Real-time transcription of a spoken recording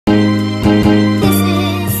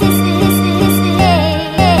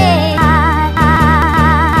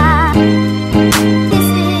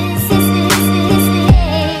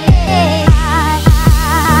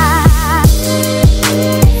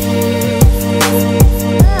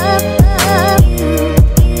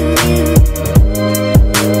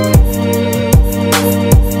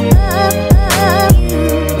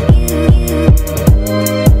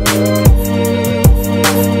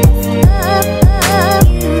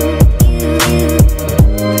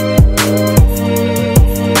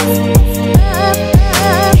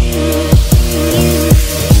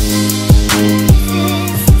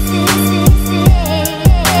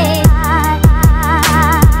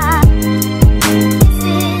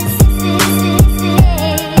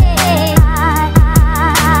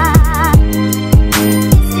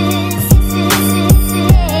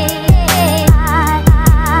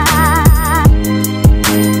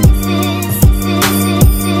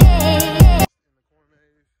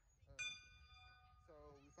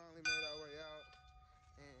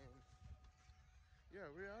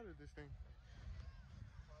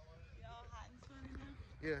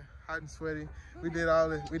Yeah, hot and sweaty. We did all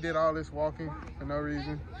this walking for no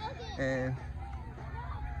reason, and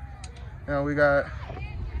now we got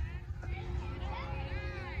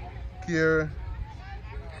Kiera.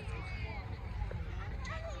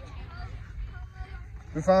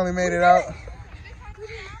 We finally made it out.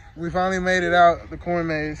 We finally made it out the corn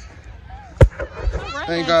maze.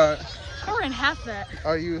 Thank God. I ran half that.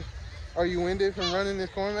 Are you winded from running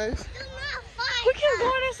this corn maze? We can go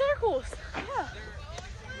in circles. Yeah.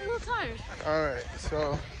 I'm a little tired. All right,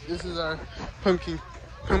 so this is our pumpkin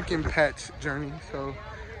patch journey. So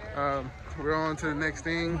we're on to the next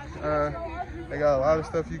thing. They got a lot of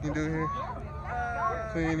stuff you can do here.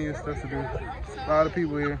 Plenty of stuff to do. A lot of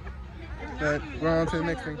people here. But we're on to the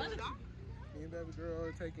next thing. Me and baby girl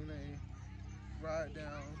are taking a ride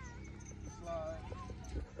down the slide.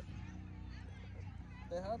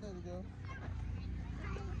 Say hi, baby girl.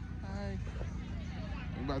 Hi.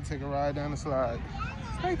 We're about to take a ride down the slide.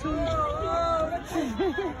 Stay tuned.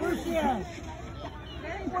 Where's she at?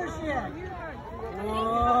 Where's she at?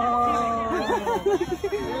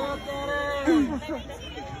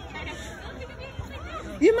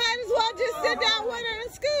 You might as well just sit down with her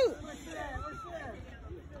and scoot.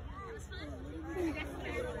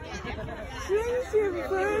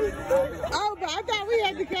 Oh, but I thought we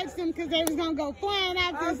had to catch them because they was going to go flying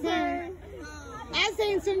out this thing. I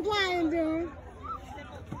seen some flying doing.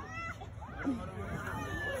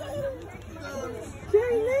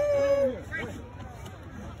 Jaylee!